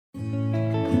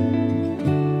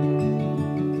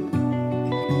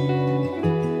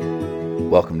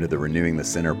Welcome to the Renewing the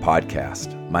Center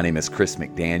podcast. My name is Chris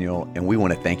McDaniel, and we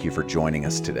want to thank you for joining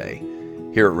us today.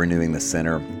 Here at Renewing the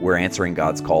Center, we're answering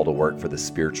God's call to work for the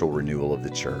spiritual renewal of the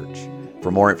church.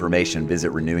 For more information,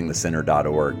 visit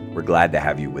renewingthecenter.org. We're glad to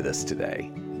have you with us today.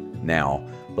 Now,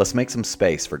 let's make some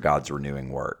space for God's renewing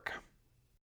work.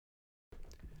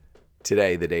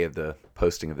 Today, the day of the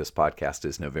posting of this podcast,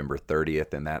 is November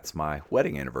 30th, and that's my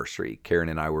wedding anniversary. Karen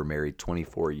and I were married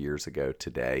 24 years ago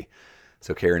today.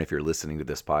 So Karen, if you're listening to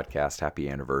this podcast, happy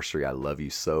anniversary. I love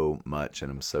you so much,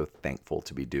 and I'm so thankful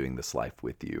to be doing this life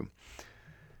with you.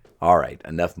 All right,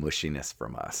 enough mushiness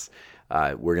from us.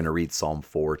 We're going to read Psalm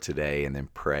 4 today and then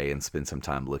pray and spend some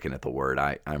time looking at the Word.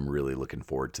 I'm really looking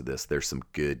forward to this. There's some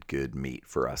good meat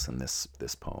for us in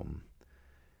this poem.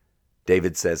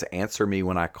 David says, "Answer me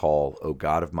when I call, O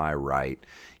God of my right.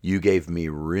 You gave me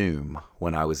room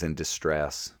when I was in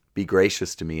distress. Be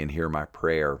gracious to me and hear my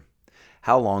prayer.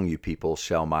 How long, you people,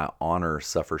 shall my honor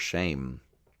suffer shame?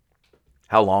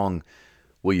 How long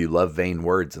will you love vain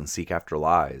words and seek after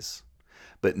lies?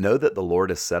 But know that the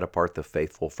Lord has set apart the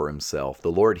faithful for himself.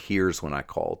 The Lord hears when I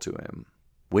call to him.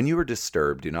 When you are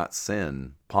disturbed, do not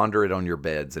sin. Ponder it on your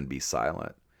beds and be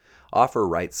silent. Offer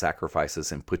right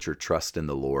sacrifices and put your trust in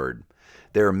the Lord.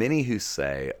 There are many who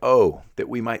say, 'Oh, that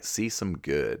we might see some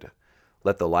good.'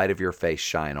 Let the light of your face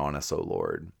shine on us, O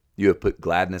Lord. You have put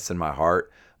gladness in my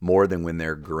heart, more than when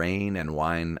their grain and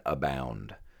wine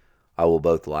abound. I will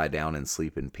both lie down and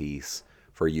sleep in peace.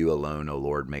 For you alone, O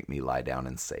Lord, make me lie down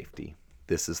in safety."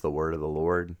 This is the word of the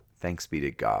Lord. Thanks be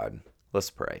to God. Let's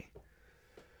pray.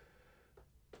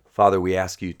 Father, we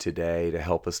ask you today to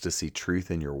help us to see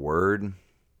truth in your word.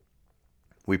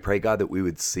 We pray, God, that we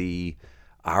would see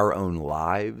our own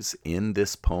lives in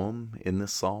this poem, in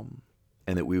this psalm,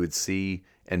 and that we would see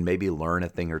and maybe learn a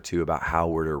thing or two about how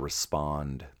we're to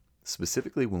respond,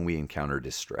 specifically when we encounter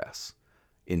distress.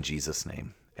 In Jesus'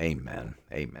 name, amen.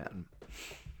 Amen.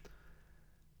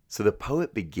 So the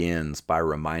poet begins by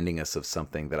reminding us of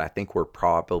something that I think we're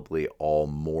probably all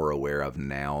more aware of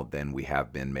now than we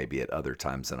have been maybe at other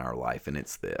times in our life, and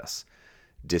it's this.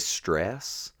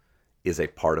 Distress is a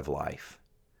part of life.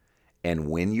 And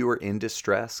when you are in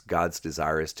distress, God's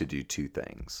desire is to do two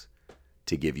things: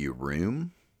 to give you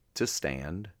room to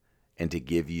stand and to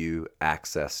give you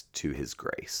access to his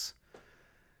grace.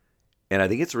 And I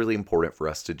think it's really important for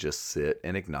us to just sit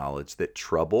and acknowledge that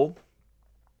trouble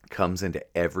comes into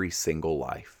every single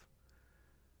life.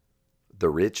 The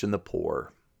rich and the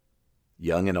poor,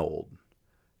 young and old,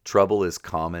 trouble is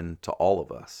common to all of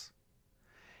us.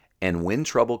 And when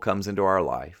trouble comes into our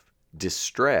life,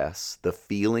 distress, the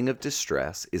feeling of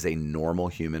distress, is a normal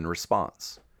human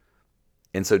response.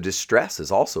 And so distress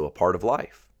is also a part of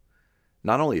life.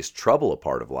 Not only is trouble a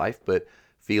part of life, but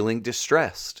feeling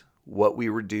distressed, what we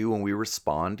do when we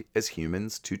respond as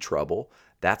humans to trouble,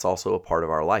 that's also a part of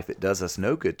our life. It does us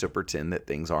no good to pretend that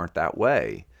things aren't that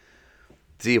way.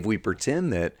 See, if we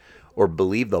pretend that or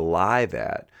believe the lie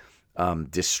that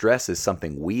distress is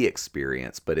something we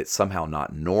experience, but it's somehow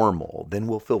not normal, then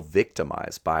we'll feel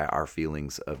victimized by our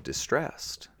feelings of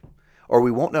distress. Or we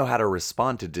won't know how to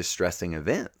respond to distressing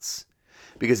events.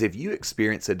 Because if you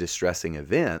experience a distressing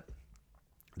event,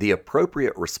 the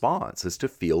appropriate response is to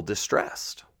feel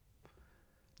distressed.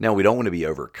 Now, we don't want to be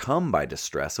overcome by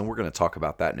distress, and we're going to talk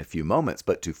about that in a few moments,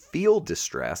 but to feel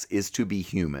distress is to be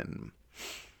human.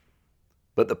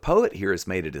 But the poet here has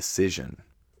made a decision,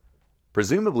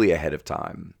 presumably ahead of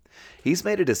time. He's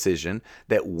made a decision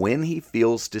that when he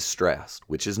feels distressed,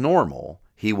 which is normal,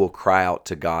 he will cry out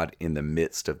to God in the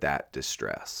midst of that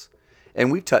distress. And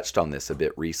we've touched on this a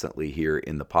bit recently here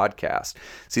in the podcast.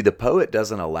 See, the poet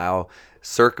doesn't allow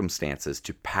circumstances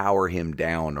to power him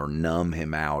down or numb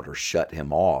him out or shut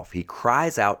him off. He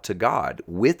cries out to God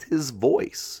with his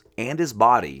voice and his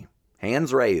body,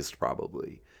 hands raised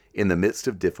probably, in the midst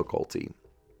of difficulty.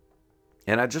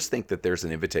 And I just think that there's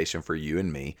an invitation for you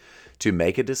and me to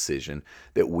make a decision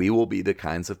that we will be the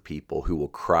kinds of people who will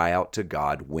cry out to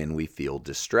God when we feel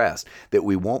distressed, that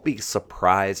we won't be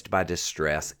surprised by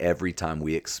distress every time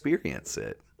we experience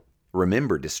it.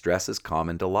 Remember, distress is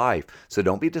common to life, so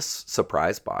don't be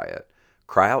surprised by it.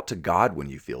 Cry out to God when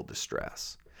you feel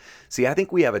distress. See, I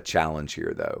think we have a challenge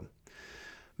here, though.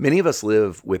 Many of us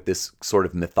live with this sort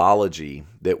of mythology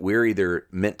that we're either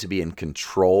meant to be in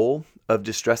control of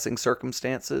distressing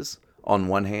circumstances on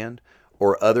one hand,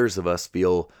 or others of us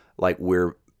feel like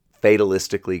we're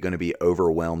fatalistically going to be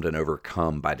overwhelmed and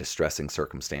overcome by distressing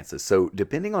circumstances. So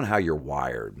depending on how you're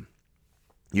wired,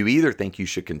 you either think you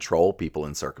should control people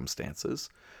and circumstances,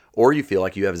 or you feel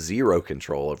like you have zero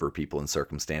control over people and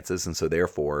circumstances, and so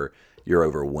therefore you're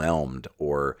overwhelmed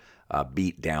or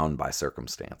beat down by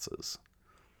circumstances.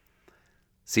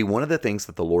 See, one of the things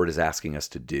that the Lord is asking us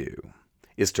to do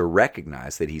is to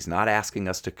recognize that He's not asking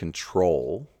us to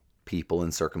control people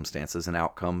and circumstances and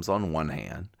outcomes on one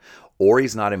hand, or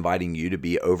He's not inviting you to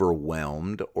be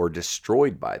overwhelmed or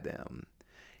destroyed by them.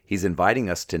 He's inviting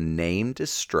us to name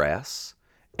distress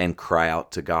and cry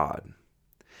out to God.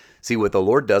 See, what the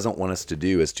Lord doesn't want us to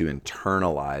do is to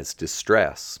internalize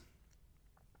distress.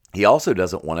 He also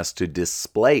doesn't want us to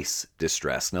displace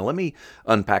distress. Now, let me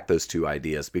unpack those two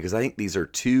ideas, because I think these are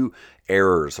two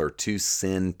errors or two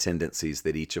sin tendencies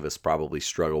that each of us probably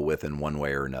struggle with in one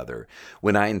way or another.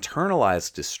 When I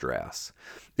internalize distress,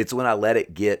 it's when I let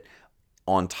it get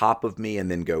on top of me and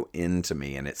then go into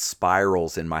me, and it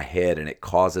spirals in my head, and it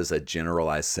causes a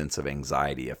generalized sense of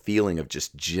anxiety, a feeling of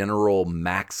just general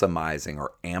maximizing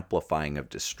or amplifying of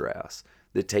distress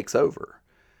that takes over.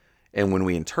 And when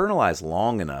we internalize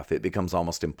long enough, it becomes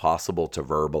almost impossible to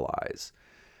verbalize.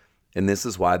 And this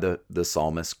is why the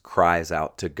psalmist cries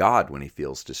out to God when he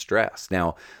feels distressed.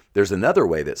 Now, there's another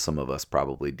way that some of us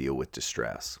probably deal with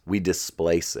distress. We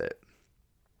displace it.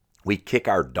 We kick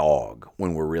our dog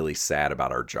when we're really sad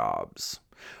about our jobs,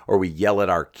 or we yell at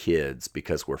our kids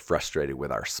because we're frustrated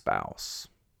with our spouse.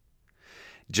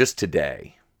 Just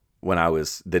today,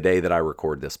 the day that I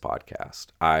record this podcast,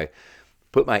 I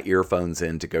put my earphones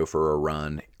in to go for a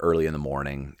run early in the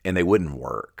morning, and they wouldn't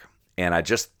work. And I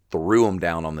just threw them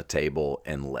down on the table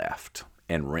and left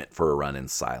and went for a run in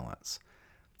silence.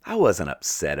 I wasn't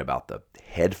upset about the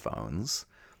headphones.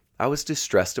 I was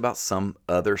distressed about some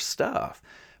other stuff.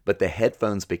 But the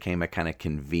headphones became a kind of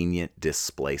convenient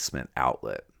displacement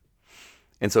outlet.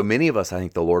 And so many of us, I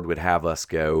think the Lord would have us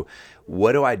go,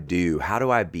 what do I do? How do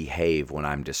I behave when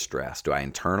I'm distressed? Do I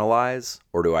internalize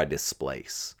or do I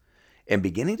displace? And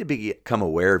beginning to become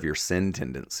aware of your sin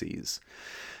tendencies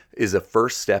is a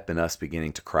first step in us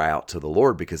beginning to cry out to the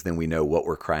Lord, because then we know what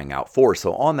we're crying out for.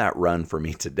 So on that run for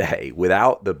me today,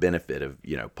 without the benefit of,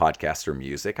 podcast or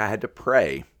music, I had to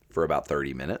pray for about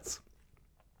 30 minutes.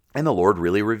 And the Lord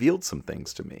really revealed some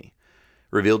things to me,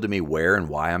 revealed to me where and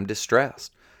why I'm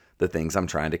distressed, the things I'm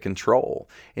trying to control.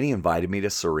 And He invited me to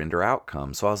surrender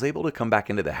outcomes. So I was able to come back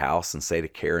into the house and say to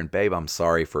Karen, babe, I'm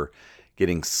sorry for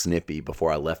getting snippy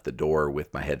before I left the door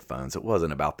with my headphones. It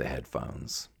wasn't about the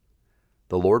headphones.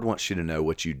 The Lord wants you to know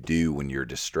what you do when you're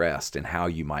distressed and how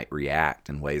you might react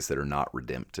in ways that are not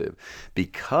redemptive.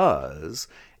 Because,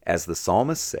 as the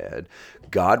psalmist said,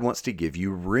 God wants to give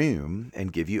you room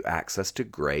and give you access to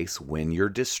grace when you're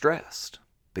distressed.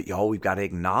 But y'all, we've got to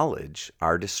acknowledge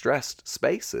our distressed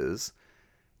spaces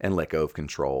and let go of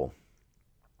control.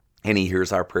 And He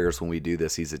hears our prayers when we do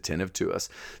this. He's attentive to us.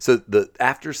 So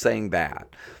after saying that,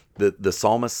 the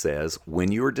psalmist says,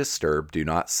 when you are disturbed, do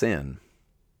not sin.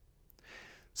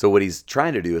 So what he's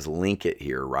trying to do is link it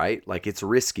here, right? Like, it's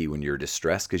risky when you're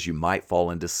distressed because you might fall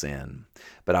into sin.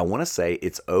 But I want to say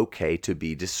it's okay to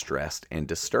be distressed and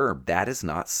disturbed. That is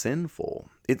not sinful.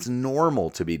 It's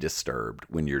normal to be disturbed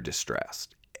when you're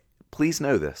distressed. Please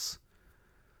know this.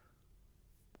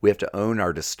 We have to own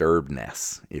our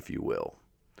disturbedness, if you will,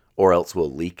 or else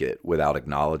we'll leak it without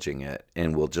acknowledging it,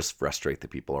 and we'll just frustrate the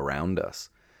people around us.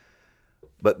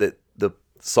 But the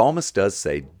psalmist does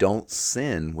say, don't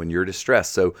sin when you're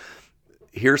distressed. So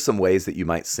here's some ways that you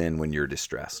might sin when you're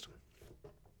distressed.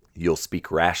 You'll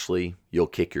speak rashly. You'll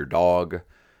kick your dog.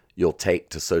 You'll take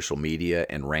to social media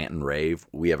and rant and rave.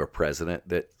 We have a president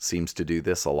that seems to do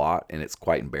this a lot, and it's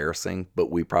quite embarrassing, but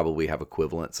we probably have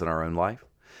equivalents in our own life.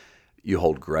 You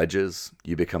hold grudges.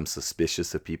 You become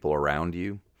suspicious of people around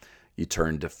you. You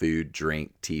turn to food,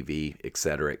 drink, TV,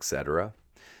 etc., etc.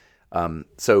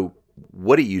 So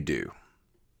what do?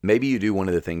 Maybe you do one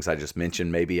of the things I just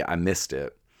mentioned. Maybe I missed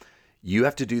it. You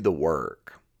have to do the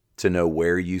work to know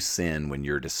where you sin when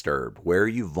you're disturbed. Where are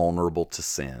you vulnerable to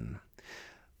sin?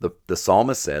 The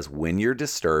psalmist says, when you're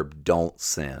disturbed, don't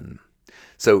sin.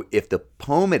 So if the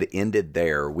poem had ended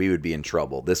there, we would be in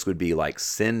trouble. This would be like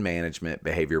sin management,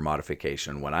 behavior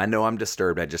modification. When I know I'm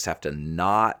disturbed, I just have to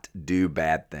not do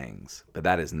bad things. But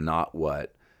that is not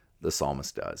what the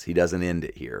psalmist does. He doesn't end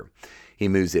it here. He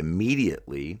moves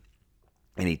immediately,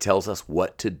 and he tells us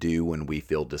what to do when we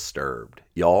feel disturbed.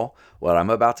 Y'all, what I'm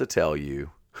about to tell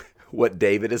you, what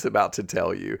David is about to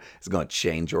tell you, is going to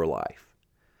change your life.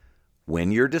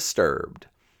 When you're disturbed,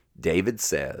 David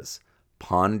says,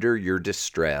 ponder your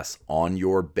distress on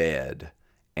your bed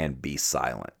and be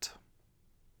silent.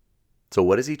 So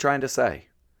what is he trying to say?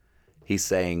 He's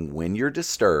saying, when you're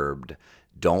disturbed,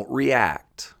 don't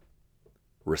react,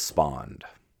 respond.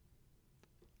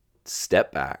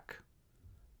 Step back,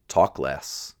 talk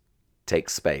less, take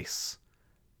space,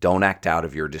 Don't act out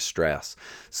of your distress.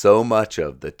 So much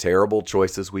of the terrible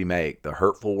choices we make, the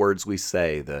hurtful words we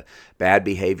say, the bad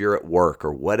behavior at work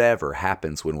or whatever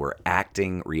happens when we're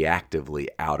acting reactively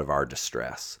out of our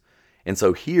distress. And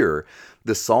so here,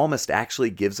 the psalmist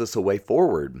actually gives us a way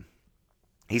forward.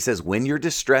 He says, when you're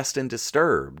distressed and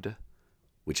disturbed,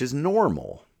 which is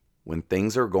normal, when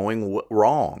things are going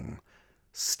wrong,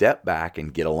 step back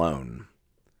and get alone.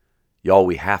 Y'all,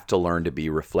 we have to learn to be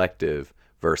reflective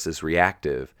versus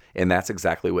reactive. And that's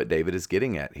exactly what David is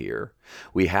getting at here.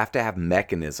 We have to have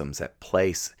mechanisms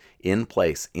in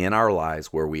place in our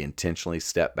lives where we intentionally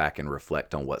step back and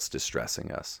reflect on what's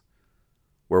distressing us,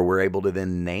 where we're able to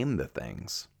then name the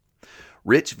things.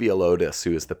 Rich Villodas,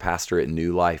 who is the pastor at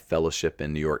New Life Fellowship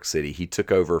in New York City, he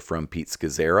took over from Pete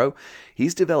Scazzero.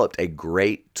 He's developed a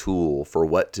great tool for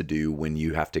what to do when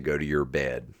you have to go to your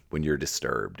bed, when you're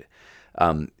disturbed.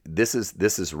 This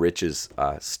is Rich's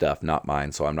stuff, not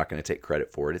mine, so I'm not going to take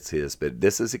credit for it. It's his, but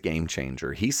this is a game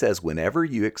changer. He says whenever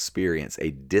you experience a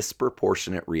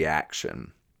disproportionate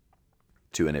reaction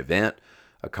to an event,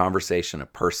 a conversation, a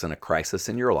person, a crisis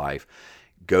in your life,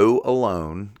 go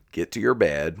alone, get to your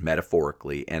bed,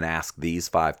 metaphorically, and ask these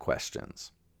 5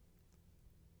 questions.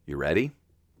 You ready?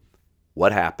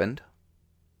 What happened?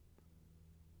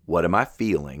 What am I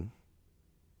feeling?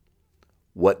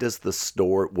 What is the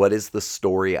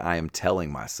story I am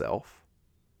telling myself?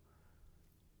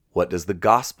 What does the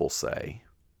gospel say?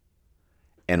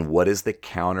 And what is the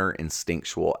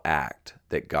counter-instinctual act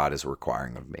that God is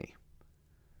requiring of me?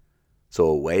 So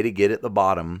a way to get to the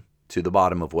bottom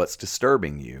of what's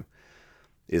disturbing you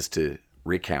is to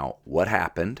recount what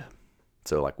happened.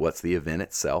 So like, what's the event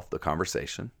itself, the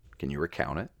conversation? Can you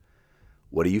recount it?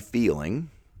 What are you feeling?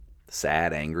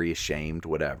 Sad, angry, ashamed,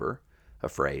 whatever,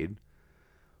 afraid.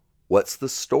 What's the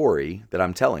story that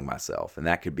I'm telling myself? And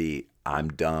that could be, I'm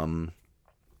dumb.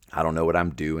 I don't know what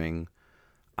I'm doing.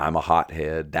 I'm a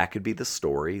hothead. That could be the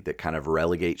story that kind of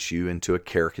relegates you into a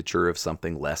caricature of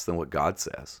something less than what God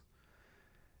says.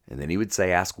 And then he would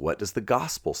say, ask, what does the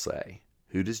gospel say?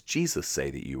 Who does Jesus say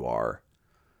that you are?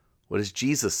 What does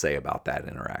Jesus say about that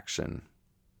interaction?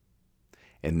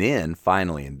 And then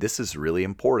finally, and this is really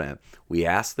important, we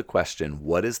ask the question,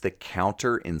 what is the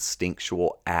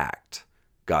counter-instinctual act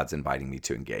God's inviting me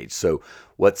to engage? So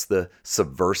what's the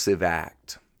subversive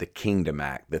act, the kingdom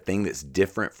act, the thing that's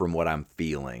different from what I'm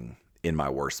feeling in my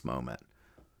worst moment?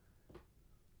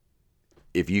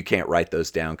 If you can't write those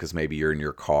down because maybe you're in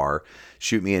your car,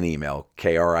 shoot me an email,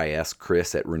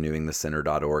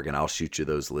 chris@renewingthecenter.org, and I'll shoot you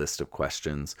those list of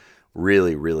questions.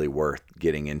 Really, really worth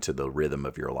getting into the rhythm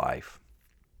of your life.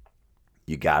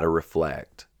 You got to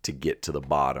reflect to get to the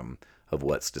bottom of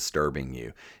what's disturbing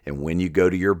you. And when you go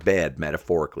to your bed,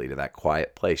 metaphorically, to that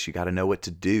quiet place, you got to know what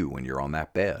to do when you're on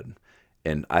that bed.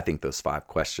 And I think those 5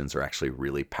 questions are actually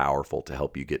really powerful to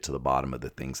help you get to the bottom of the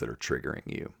things that are triggering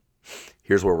you.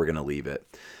 Here's where we're going to leave it.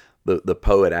 The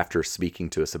poet, after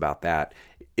speaking to us about that,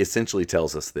 essentially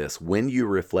tells us this: when you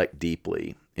reflect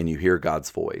deeply and you hear God's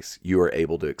voice, you are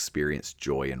able to experience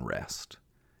joy and rest.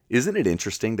 Isn't it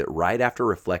interesting that right after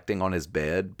reflecting on his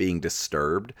bed, being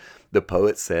disturbed, the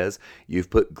poet says,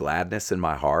 you've put gladness in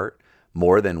my heart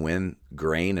more than when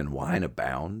grain and wine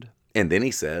abound. And then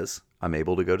he says, I'm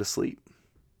able to go to sleep.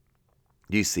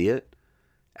 Do you see it?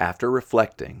 After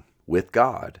reflecting with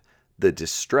God, the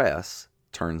distress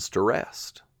turns to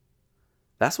rest.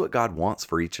 That's what God wants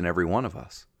for each and every one of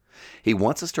us. He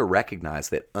wants us to recognize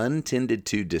that untended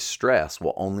to distress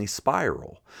will only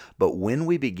spiral. But when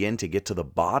we begin to get to the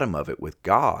bottom of it with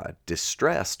God,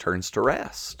 distress turns to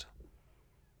rest.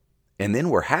 And then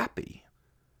we're happy.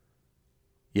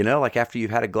 You know, like after you've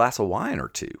had a glass of wine or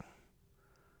two.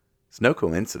 It's no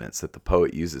coincidence that the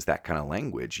poet uses that kind of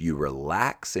language. You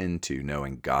relax into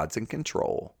knowing God's in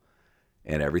control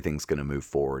and everything's going to move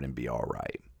forward and be all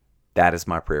right. That is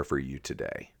my prayer for you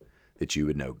today, that you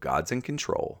would know God's in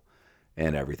control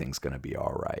and everything's going to be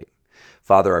all right.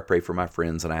 Father, I pray for my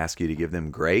friends and I ask you to give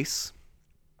them grace,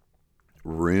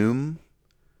 room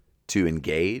to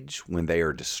engage when they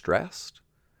are distressed.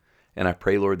 And I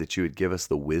pray, Lord, that you would give us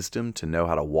the wisdom to know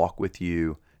how to walk with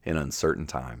you in uncertain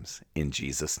times. In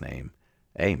Jesus' name,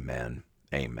 amen.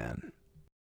 Amen.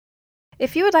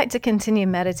 If you would like to continue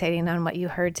meditating on what you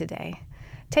heard today,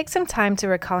 take some time to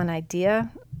recall an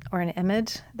idea or an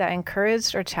image that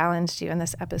encouraged or challenged you in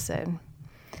this episode.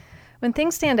 When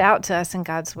things stand out to us in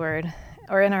God's Word,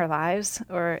 or in our lives,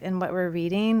 or in what we're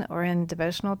reading, or in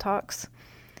devotional talks,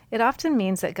 it often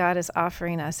means that God is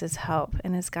offering us His help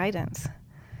and His guidance.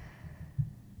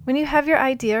 When you have your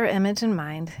idea or image in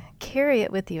mind, carry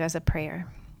it with you as a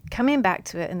prayer, coming back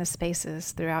to it in the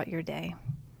spaces throughout your day.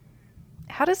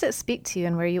 How does it speak to you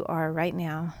and where you are right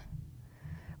now?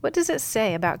 What does it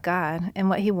say about God and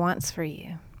what He wants for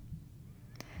you?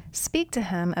 Speak to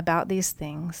Him about these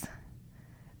things.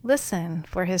 Listen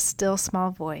for His still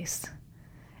small voice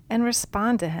and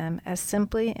respond to Him as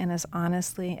simply and as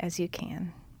honestly as you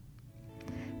can.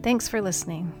 Thanks for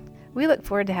listening. We look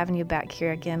forward to having you back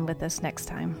here again with us next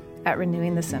time at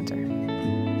Renewing the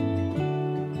Center.